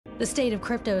The State of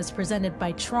Crypto is presented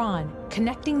by Tron,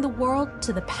 connecting the world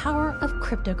to the power of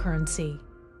cryptocurrency.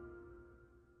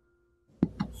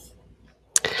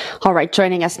 All right,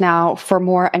 joining us now for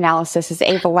more analysis is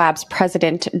Ava Labs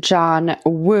President John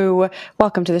Wu.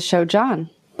 Welcome to the show, John.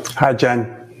 Hi,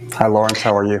 Jen. Hi, Lawrence.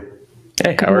 How are you?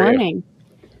 Hey, Good morning.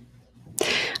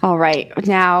 All right.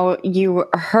 Now, you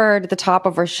heard the top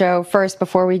of our show first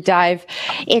before we dive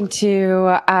into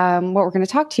what we're going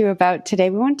to talk to you about today.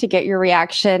 We want to get your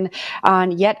reaction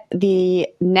on yet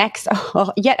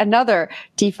another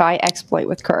DeFi exploit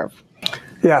with Curve.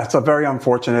 Yeah, it's a very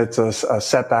unfortunate. It's a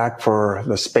setback for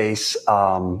the space,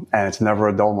 and it's never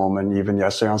a dull moment. Even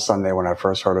yesterday on Sunday, when I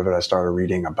first heard of it, I started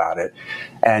reading about it.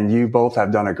 And you both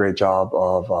have done a great job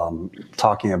of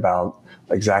talking about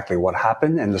exactly what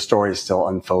happened, and the story is still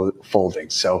unfolding.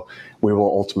 So we will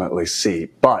ultimately see.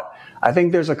 But I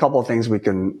think there's a couple of things we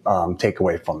can take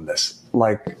away from this.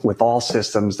 Like with all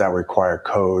systems that require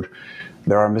code,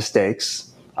 there are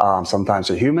mistakes. Sometimes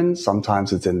they're human,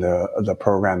 sometimes it's in the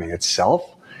programming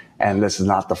itself. And this is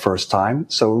not the first time.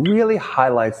 So it really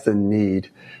highlights the need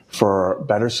for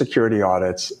better security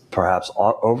audits, perhaps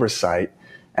oversight,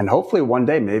 and hopefully one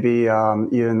day maybe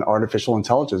even artificial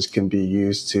intelligence can be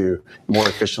used to more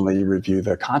efficiently review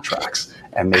the contracts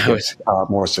and make it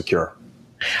more secure.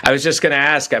 I was just going to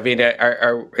ask, I mean,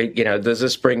 does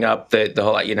this bring up the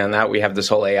whole, now we have this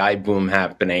whole AI boom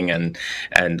happening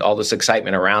and all this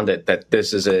excitement around it, that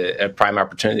this is a prime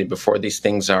opportunity before these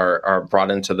things are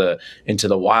brought into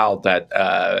the wild, that,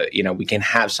 we can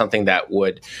have something that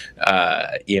would,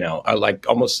 like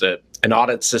almost an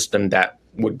audit system that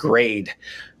would grade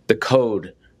the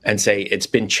code and say it's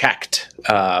been checked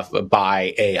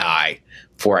by AI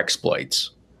for exploits.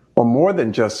 Well, more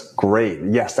than just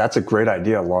grade. Yes, that's a great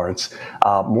idea, Lawrence.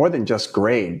 More than just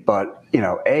grade, but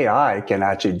AI can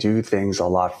actually do things a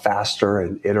lot faster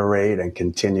and iterate and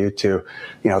continue to,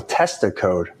 test the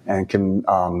code and can,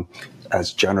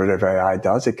 as generative AI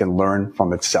does, it can learn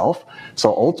from itself.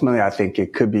 So ultimately, I think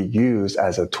it could be used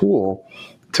as a tool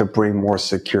to bring more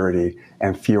security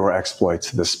and fewer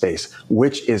exploits to the space,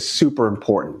 which is super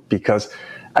important because,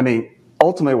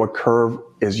 ultimately what Curve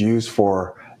is used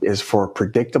for is for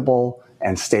predictable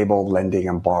and stable lending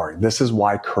and borrowing. This is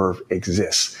why Curve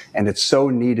exists. And it's so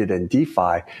needed in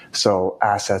DeFi so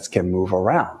assets can move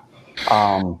around.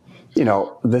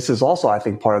 This is also, I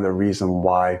think, part of the reason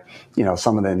why,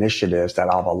 some of the initiatives that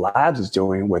Ava Labs is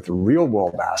doing with real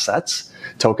world assets,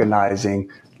 tokenizing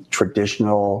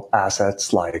traditional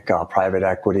assets like private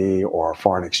equity or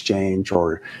foreign exchange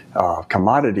or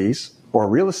commodities or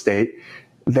real estate,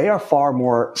 they are far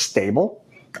more stable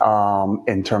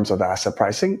in terms of asset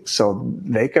pricing. So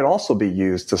they could also be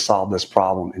used to solve this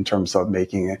problem in terms of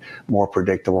making it more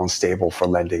predictable and stable for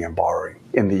lending and borrowing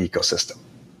in the ecosystem.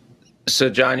 So,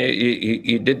 John,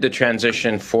 you did the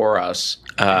transition for us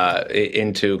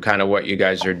into kind of what you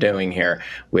guys are doing here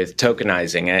with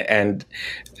tokenizing. And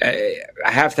I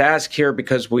have to ask here,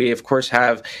 because we, of course,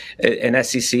 have an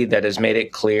SEC that has made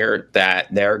it clear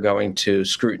that they're going to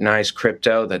scrutinize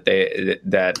crypto,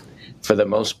 that for the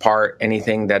most part,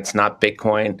 anything that's not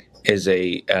Bitcoin is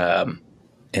a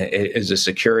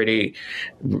security.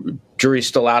 Jury's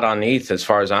still out on ETH as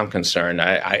far as I'm concerned.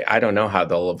 I don't know how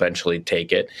they'll eventually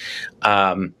take it.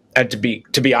 And to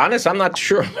be honest, I'm not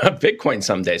sure about Bitcoin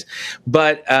some days.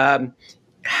 But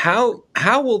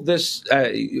how will this,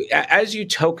 as you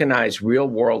tokenize real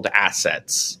world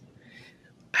assets,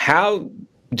 how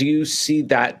do you see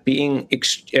that being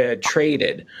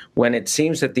traded when it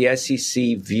seems that the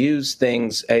SEC views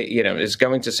things, is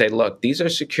going to say, look, these are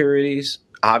securities,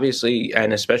 obviously,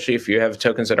 and especially if you have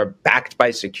tokens that are backed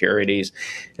by securities,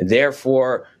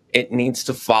 therefore it needs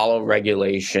to follow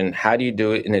regulation. How do you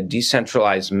do it in a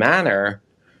decentralized manner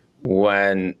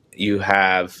when you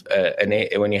have a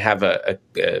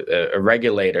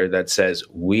regulator that says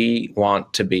we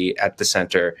want to be at the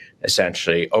center,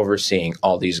 essentially overseeing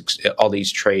all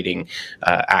these trading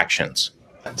actions?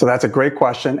 So that's a great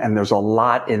question, and there's a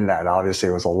lot in that. Obviously,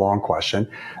 it was a long question.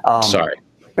 Sorry.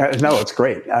 No, it's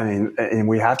great. And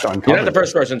we have to uncover. You're not the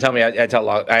first person to tell me I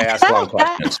ask long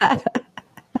questions.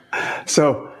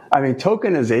 So,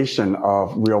 tokenization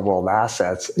of real world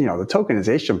assets, the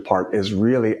tokenization part is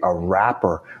really a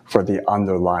wrapper for the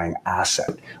underlying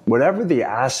asset. Whatever the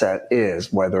asset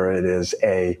is, whether it is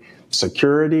a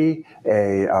security,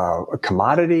 a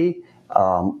commodity,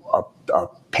 a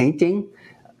painting,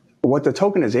 what the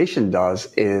tokenization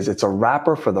does is it's a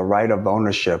wrapper for the right of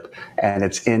ownership, and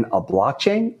it's in a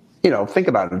blockchain. Think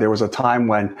about it. There was a time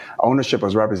when ownership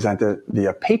was represented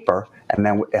via paper, and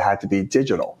then it had to be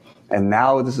digital. And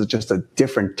now this is just a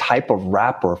different type of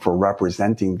wrapper for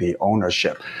representing the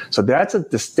ownership. So that's a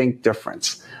distinct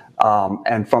difference.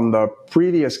 And from the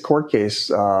previous court case,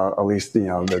 at least,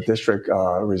 the district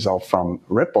result from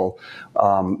Ripple,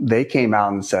 they came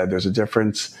out and said there's a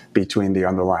difference between the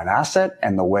underlying asset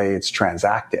and the way it's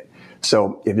transacted.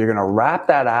 So if you're going to wrap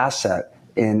that asset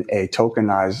in a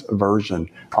tokenized version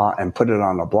and put it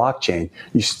on a blockchain,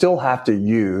 you still have to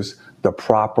use the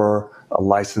proper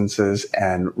licenses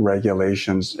and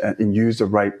regulations and use the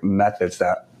right methods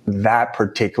that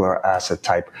particular asset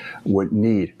type would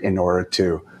need in order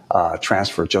to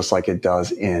transfer, just like it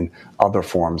does in other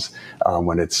forms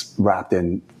when it's wrapped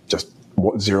in just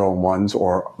 0 and 1s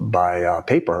or by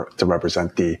paper to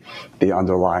represent the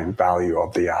underlying value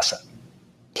of the asset.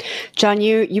 John,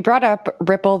 you brought up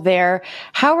Ripple there.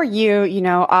 How are you,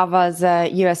 Ava's a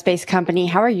US-based company,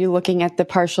 how are you looking at the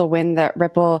partial win that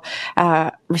Ripple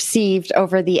received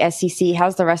over the SEC?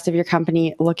 How's the rest of your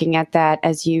company looking at that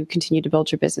as you continue to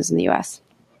build your business in the US?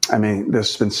 I mean,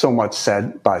 there's been so much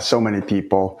said by so many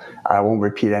people. I won't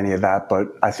repeat any of that, but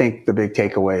I think the big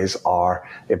takeaways are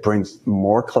it brings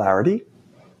more clarity,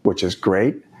 which is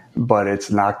great, but it's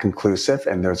not conclusive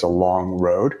and there's a long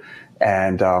road.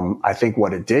 And I think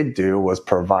what it did do was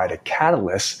provide a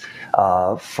catalyst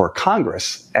for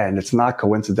Congress. And it's not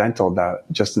coincidental that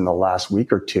just in the last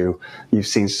week or two, you've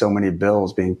seen so many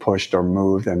bills being pushed or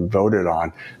moved and voted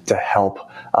on to help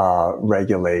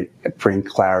regulate, bring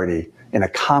clarity in a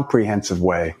comprehensive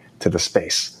way to the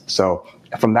space. So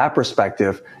from that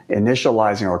perspective,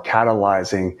 initializing or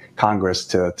catalyzing Congress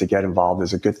to get involved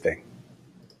is a good thing.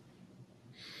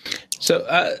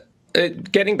 So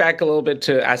getting back a little bit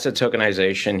to asset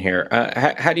tokenization here,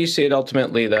 how do you see it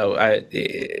ultimately, though,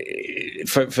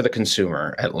 for the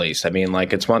consumer, at least? I mean,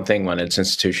 like, it's one thing when it's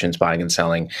institutions buying and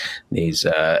selling these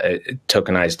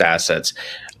tokenized assets.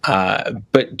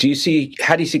 But how do you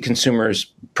see consumers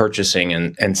purchasing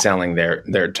and selling their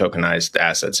tokenized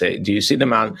assets? Do you see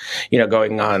them on,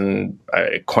 going on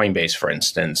Coinbase, for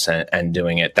instance, and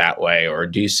doing it that way? Or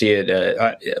do you see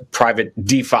it private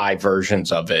DeFi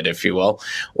versions of it, if you will?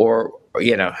 Or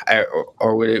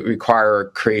would it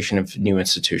require creation of new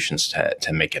institutions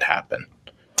to make it happen?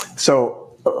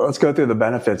 So let's go through the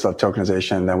benefits of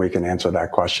tokenization, and then we can answer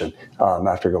that question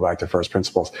after we go back to first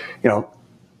principles.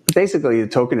 Basically, the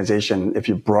tokenization, if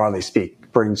you broadly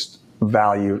speak, brings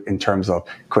value in terms of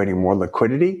creating more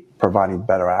liquidity, providing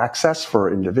better access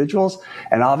for individuals,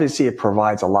 and obviously it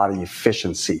provides a lot of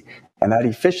efficiency. And that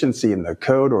efficiency in the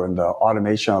code or in the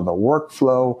automation of the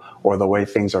workflow or the way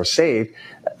things are saved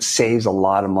saves a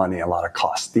lot of money, a lot of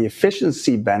cost. The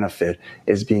efficiency benefit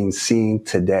is being seen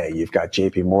today. You've got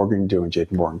JP Morgan doing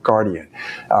JP Morgan Guardian.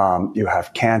 You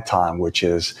have Canton, which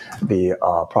is the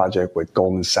project with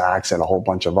Goldman Sachs and a whole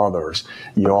bunch of others.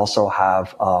 You also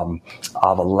have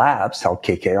Ava Labs, how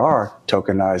KKR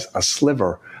tokenized a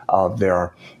sliver of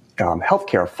their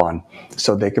healthcare fund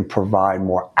so they can provide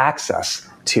more access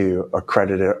to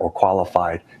accredited or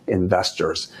qualified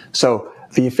investors. So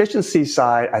the efficiency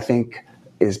side, I think,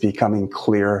 is becoming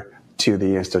clear to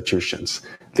the institutions.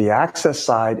 The access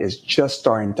side is just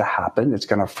starting to happen. It's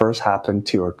going to first happen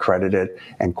to accredited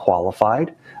and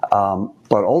qualified. But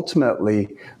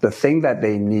ultimately, the thing that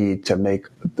they need to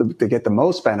get the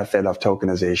most benefit of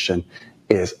tokenization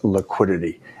is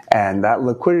liquidity. And that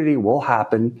liquidity will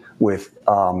happen with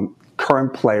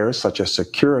current players such as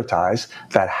Securitize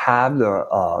that have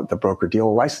the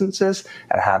broker-dealer licenses,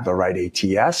 and have the right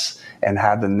ATS, and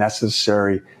have the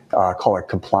necessary, call it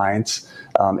compliance,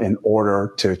 in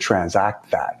order to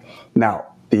transact that. Now,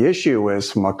 the issue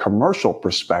is from a commercial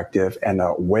perspective, and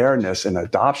awareness and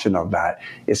adoption of that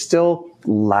is still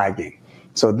lagging.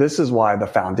 So this is why the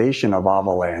foundation of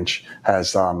Avalanche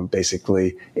has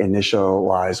basically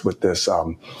initialized with this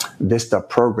Vista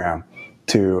program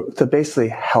to basically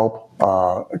help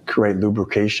create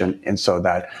lubrication, and so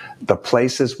that the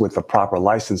places with the proper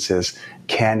licenses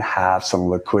can have some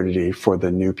liquidity for the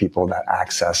new people that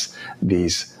access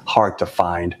these hard to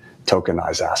find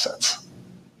tokenized assets.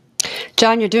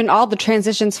 John, you're doing all the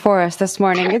transitions for us this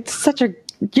morning.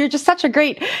 You're just such a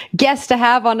great guest to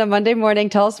have on a Monday morning.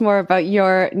 Tell us more about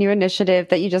your new initiative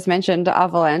that you just mentioned,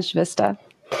 Avalanche Vista.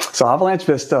 So Avalanche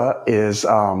Vista is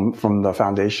from the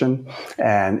foundation,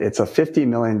 and it's a $50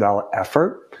 million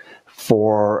effort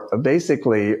for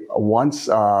basically once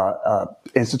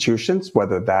institutions,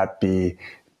 whether that be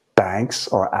banks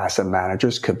or asset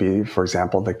managers, could be, for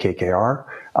example, the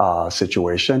KKR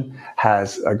situation,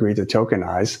 has agreed to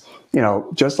tokenize,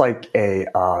 just like a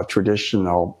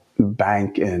traditional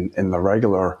bank in the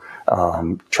regular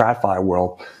TradFi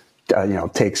world,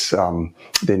 takes the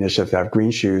initiative to have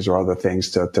green shoes or other things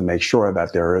to make sure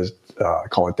that there is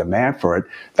call it demand for it,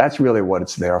 that's really what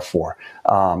it's there for.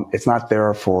 It's not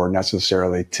there for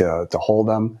necessarily to hold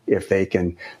them. If they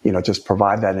can, just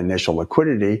provide that initial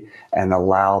liquidity and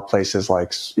allow places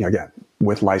like, again,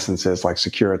 with licenses like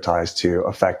Securitize to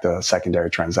affect a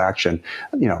secondary transaction,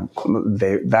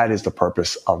 that is the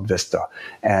purpose of Vista.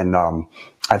 And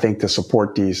I think to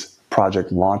support these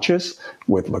project launches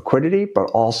with liquidity, but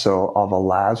also Ava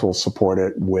Labs will support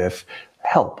it with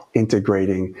help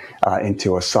integrating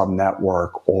into a sub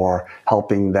network or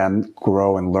helping them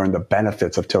grow and learn the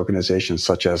benefits of tokenization,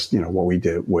 such as what we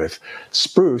did with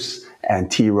Spruce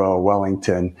and T Rowe,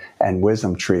 Wellington, and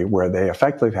Wisdom Tree, where they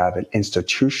effectively have an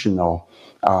institutional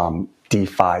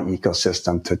DeFi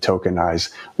ecosystem to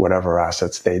tokenize whatever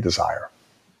assets they desire.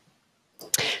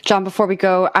 John, before we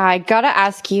go, I got to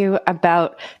ask you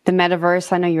about the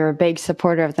Metaverse. I know you're a big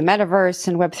supporter of the Metaverse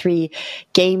and Web3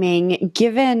 gaming.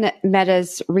 Given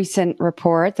Meta's recent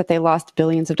report that they lost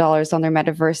billions of dollars on their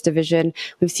Metaverse division,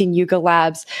 we've seen Ava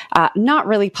Labs not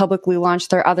really publicly launch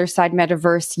their other side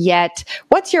Metaverse yet.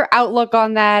 What's your outlook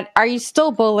on that? Are you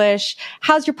still bullish?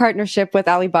 How's your partnership with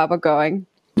Alibaba going?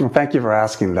 Well, thank you for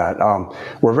asking that.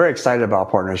 We're very excited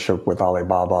about partnership with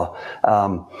Alibaba.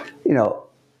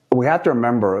 We have to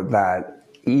remember that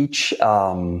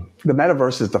the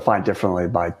metaverse is defined differently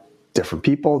by different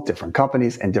people, different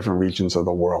companies, and different regions of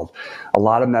the world. A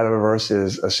lot of metaverse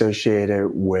is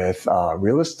associated with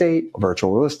real estate,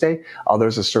 virtual real estate.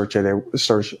 Others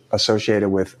associated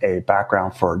with a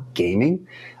background for gaming.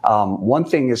 One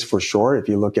thing is for sure, if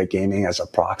you look at gaming as a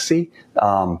proxy, there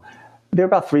are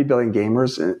about 3 billion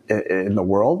gamers in the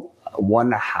world.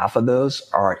 1.5 of those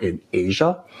are in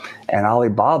Asia, and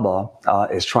Alibaba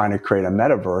is trying to create a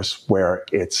metaverse where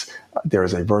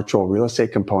there's a virtual real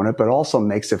estate component, but also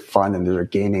makes it fun and there's a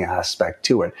gaming aspect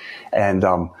to it. And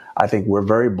I think we're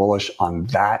very bullish on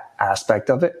that aspect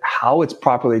of it. How it's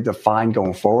properly defined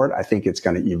going forward, I think it's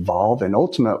going to evolve, and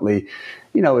ultimately,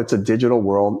 it's a digital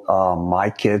world. My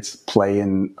kids play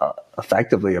in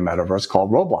effectively a metaverse called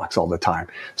Roblox all the time.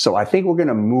 So I think we're going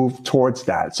to move towards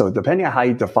that. So depending on how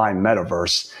you define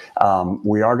metaverse,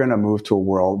 we are going to move to a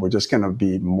world we're just going to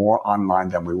be more online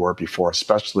than we were before,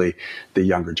 especially the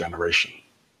younger generation.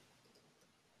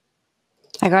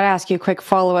 I got to ask you a quick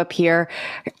follow-up here.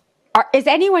 Is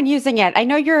anyone using it? I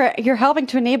know you're helping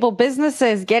to enable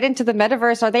businesses get into the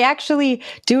metaverse. Are they actually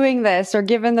doing this, or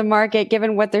given the market,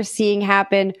 given what they're seeing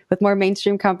happen with more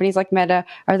mainstream companies like Meta,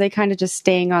 are they kind of just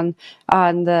staying on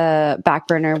the back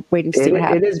burner, waiting to see what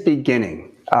happens? It is beginning.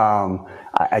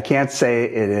 I can't say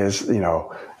it is,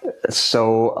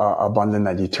 so abundant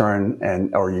that you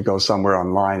turn or you go somewhere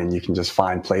online and you can just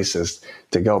find places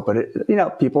to go.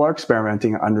 But people are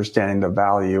experimenting, understanding the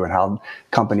value and how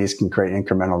companies can create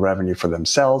incremental revenue for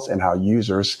themselves and how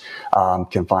users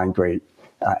can find great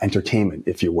entertainment,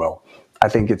 if you will. I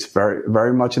think it's very,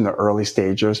 very much in the early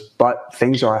stages, but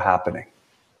things are happening.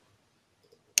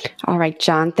 All right,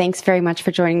 John, thanks very much for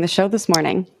joining the show this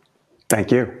morning.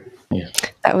 Thank you. Yeah.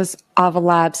 That was Ava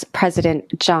Labs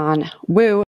President John Wu.